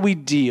how do we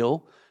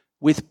deal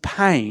with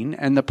pain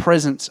and the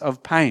presence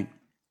of pain.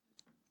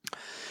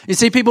 You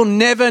see, people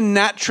never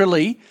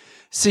naturally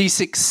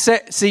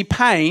see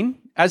pain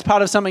as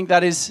part of something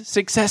that is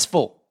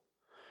successful,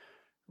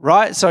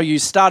 right? So you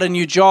start a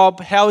new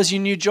job. How is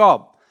your new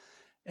job?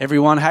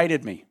 Everyone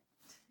hated me.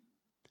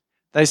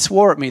 They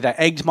swore at me. They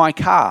egged my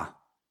car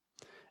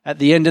at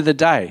the end of the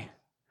day.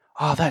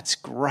 Oh, that's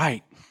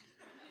great.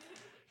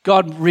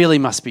 God really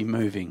must be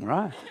moving,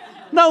 right?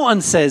 No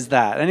one says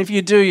that. And if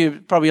you do, you're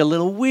probably a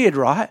little weird,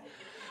 right?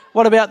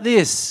 What about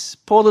this?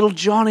 Poor little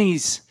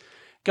Johnny's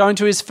going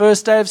to his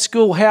first day of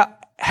school.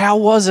 How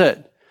was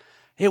it?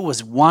 It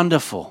was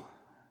wonderful.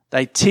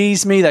 They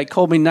teased me. They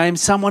called me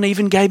names. Someone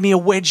even gave me a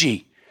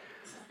wedgie.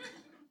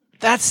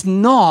 That's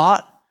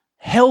not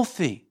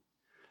healthy.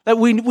 That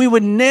we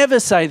would never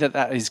say that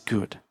that is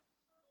good.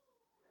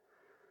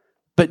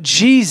 But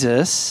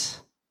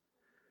Jesus,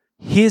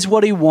 here's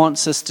what He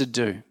wants us to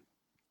do.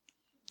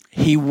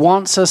 He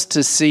wants us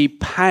to see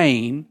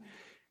pain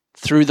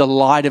through the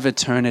light of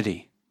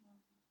eternity.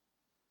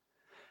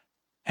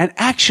 And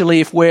actually,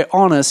 if we're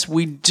honest,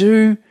 we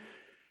do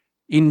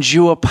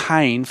endure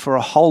pain for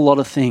a whole lot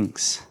of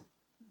things.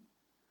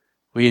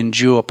 We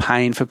endure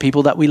pain for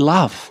people that we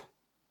love.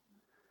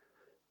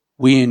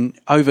 We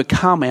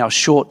overcome our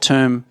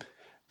short-term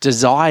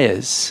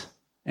desires.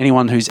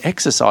 Anyone who's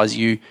exercised,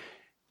 you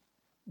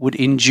would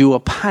endure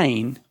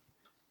pain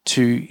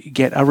to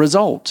get a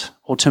result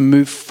or to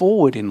move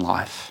forward in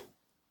life.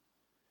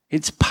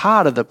 It's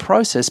part of the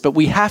process, but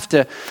we have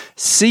to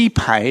see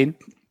pain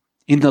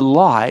in the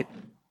light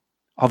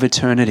of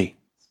eternity.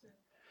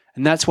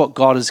 And that's what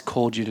God has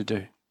called you to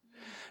do.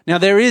 Now,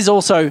 there is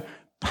also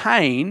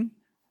pain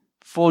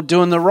for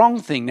doing the wrong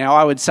thing. Now,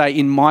 I would say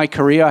in my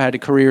career, I had a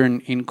career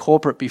in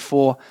corporate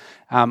before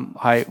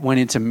I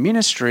went into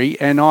ministry,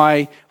 and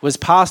I was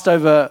passed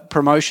over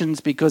promotions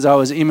because I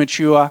was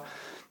immature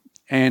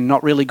and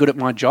not really good at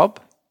my job.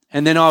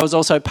 And then I was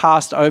also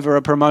passed over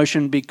a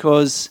promotion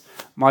because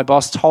my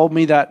boss told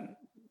me that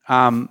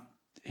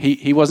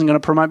he wasn't going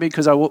to promote me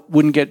because I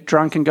wouldn't get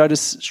drunk and go to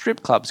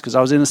strip clubs because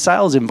I was in a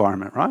sales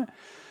environment, right?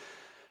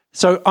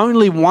 So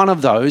only one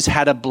of those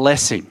had a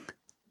blessing.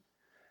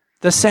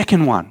 The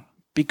second one,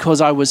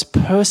 because I was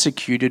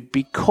persecuted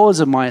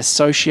because of my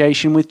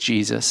association with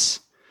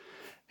Jesus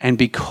and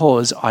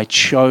because I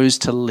chose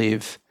to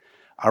live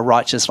a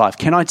righteous life.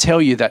 Can I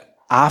tell you that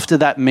after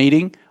that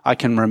meeting, I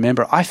can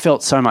remember I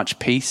felt so much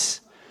peace.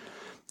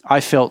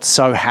 I felt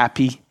so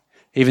happy,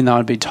 even though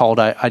I'd been told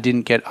I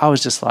didn't get. I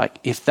was just like,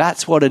 if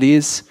that's what it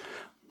is,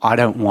 I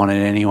don't want it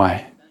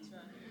anyway.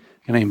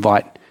 I'm going to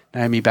invite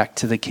Naomi back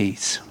to the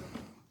keys.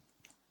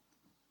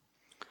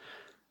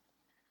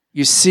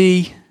 You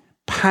see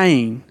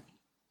pain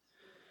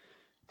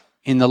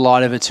in the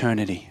light of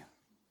eternity.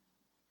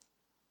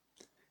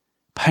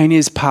 Pain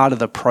is part of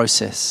the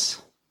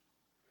process.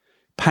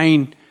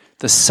 Pain,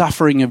 the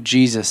suffering of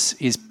Jesus,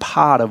 is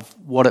part of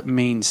what it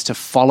means to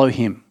follow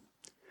him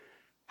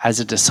as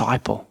a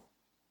disciple,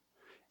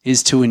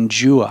 is to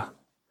endure.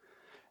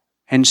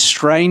 And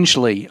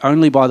strangely,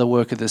 only by the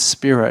work of the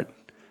Spirit,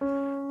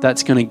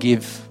 that's going to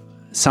give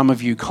some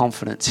of you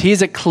confidence.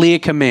 Here's a clear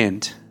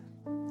command,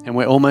 and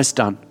we're almost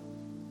done.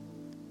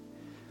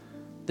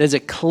 There's a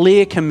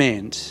clear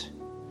command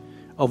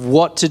of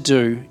what to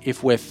do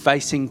if we're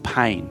facing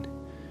pain,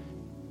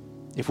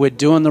 if we're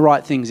doing the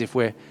right things, if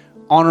we're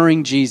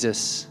honoring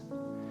Jesus,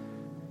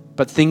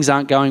 but things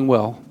aren't going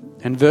well.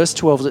 And verse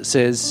 12, it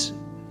says,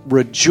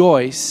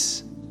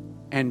 rejoice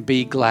and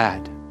be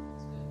glad.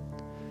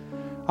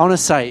 I want to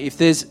say, if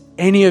there's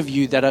any of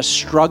you that are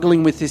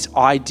struggling with this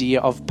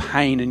idea of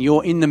pain and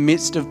you're in the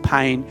midst of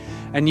pain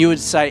and you would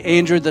say,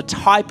 Andrew, the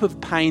type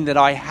of pain that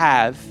I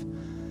have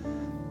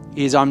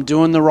is I'm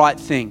doing the right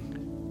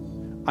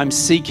thing. I'm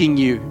seeking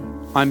you.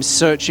 I'm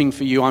searching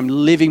for you. I'm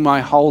living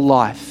my whole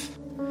life.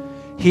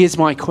 Here's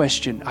my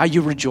question. Are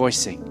you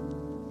rejoicing?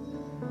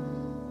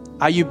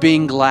 Are you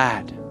being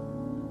glad?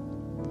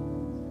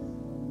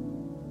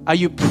 Are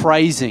you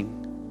praising?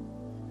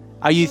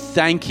 Are you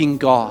thanking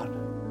God?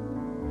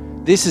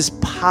 This is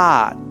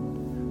part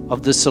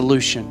of the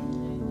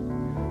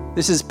solution.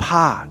 This is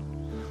part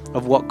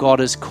of what God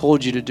has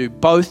called you to do,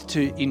 both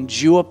to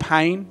endure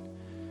pain,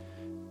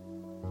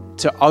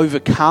 to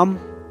overcome,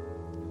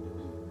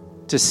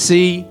 to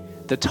see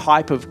the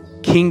type of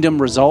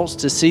kingdom results,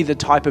 to see the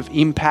type of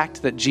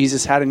impact that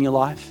Jesus had in your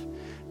life,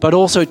 but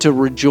also to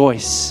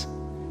rejoice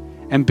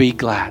and be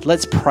glad.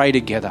 Let's pray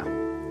together.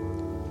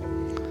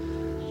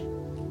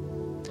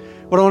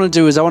 What I want to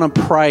do is I want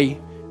to pray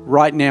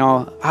right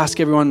now, ask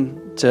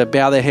everyone to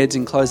bow their heads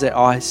and close their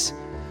eyes.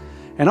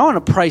 And I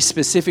want to pray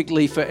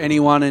specifically for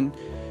anyone,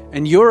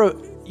 and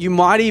you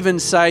might even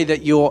say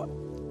that you're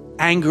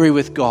angry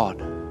with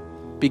God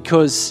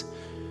because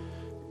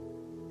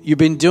you've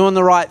been doing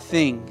the right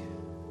thing,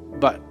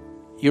 but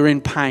you're in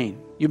pain.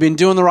 You've been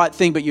doing the right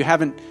thing, but you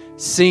haven't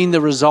seen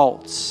the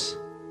results.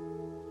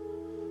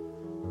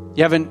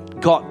 You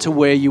haven't got to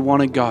where you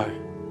want to go.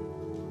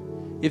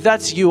 If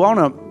that's you, I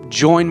want to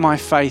join my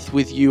faith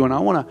with you and I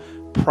want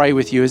to pray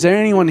with you. Is there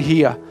anyone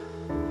here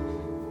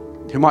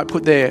who might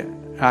put their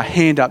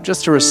hand up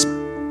just to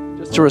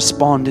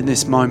respond in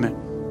this moment?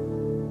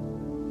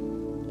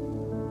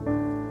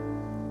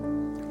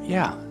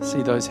 Yeah,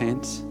 see those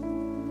hands.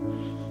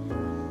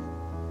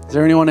 Is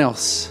there anyone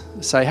else?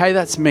 Say, hey,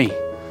 that's me.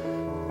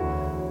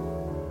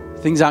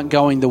 Things aren't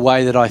going the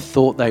way that I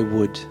thought they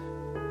would.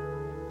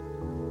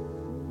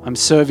 I'm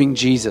serving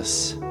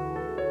Jesus.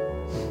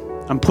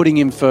 I'm putting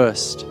him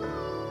first.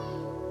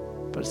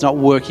 But it's not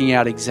working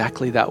out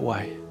exactly that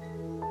way.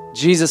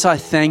 Jesus, I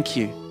thank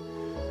you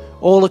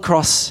all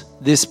across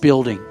this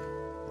building.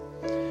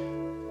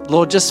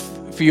 Lord, just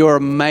for your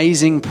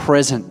amazing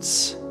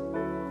presence.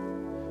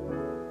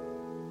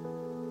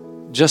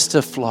 Just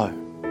to flow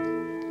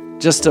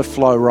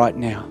right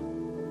now.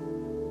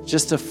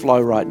 Just to flow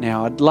right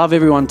now. I'd love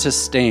everyone to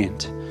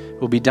stand.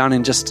 We'll be done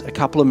in just a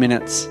couple of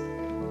minutes.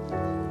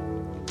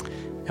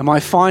 And my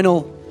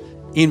final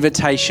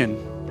invitation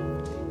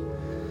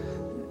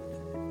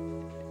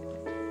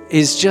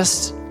is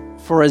just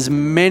for as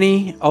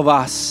many of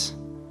us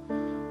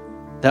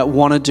that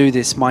want to do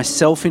this,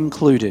 myself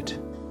included.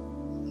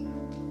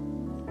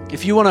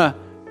 If you want to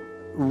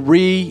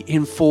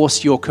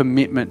reinforce your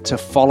commitment to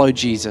follow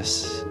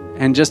Jesus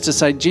and just to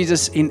say,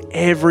 Jesus, in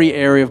every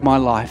area of my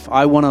life,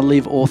 I want to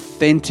live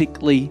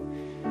authentically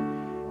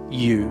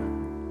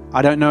you.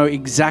 I don't know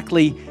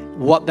exactly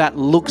what that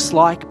looks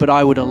like, but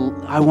I want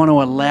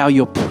to allow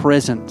your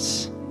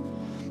presence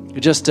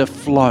just to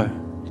flow.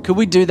 Could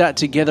we do that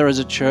together as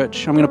a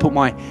church? I'm going to put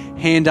my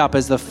hand up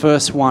as the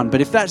first one. But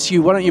if that's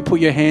you, why don't you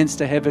put your hands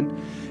to heaven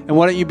and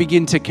why don't you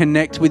begin to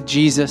connect with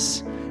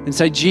Jesus and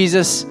say,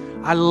 Jesus,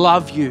 I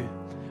love you.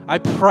 I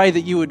pray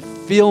that you would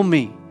fill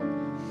me.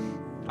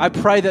 I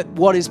pray that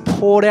what is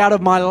poured out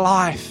of my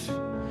life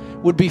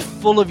would be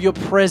full of your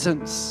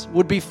presence,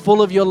 would be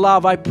full of your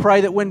love. I pray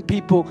that when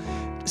people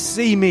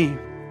see me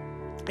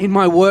in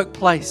my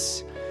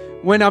workplace,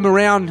 when I'm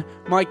around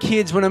my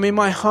kids, when I'm in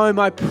my home,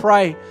 I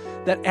pray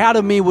that out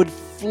of me would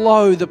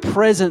flow the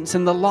presence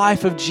and the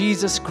life of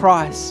Jesus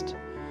Christ.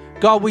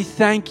 God, we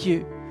thank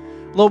you.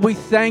 Lord, we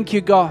thank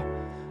you, God.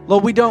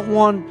 Lord, we don't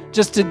want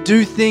just to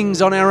do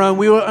things on our own.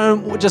 We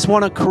just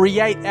want to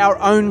create our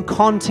own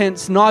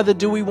contents. Neither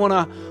do we want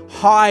to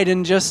hide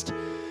and just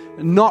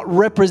not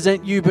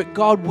represent you. But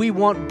God, we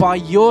want by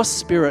your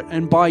Spirit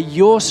and by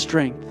your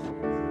strength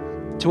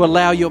to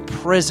allow your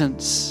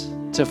presence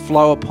to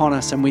flow upon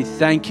us. And we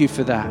thank you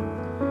for that.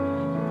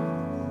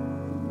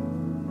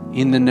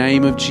 In the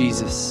name of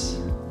Jesus.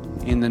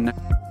 In the name.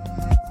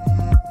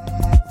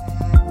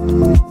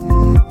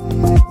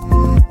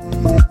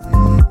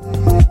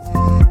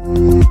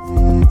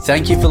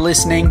 Thank you for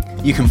listening.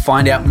 You can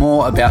find out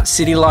more about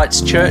City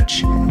Lights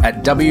Church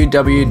at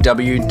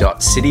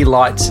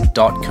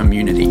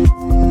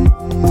www.citylights.community.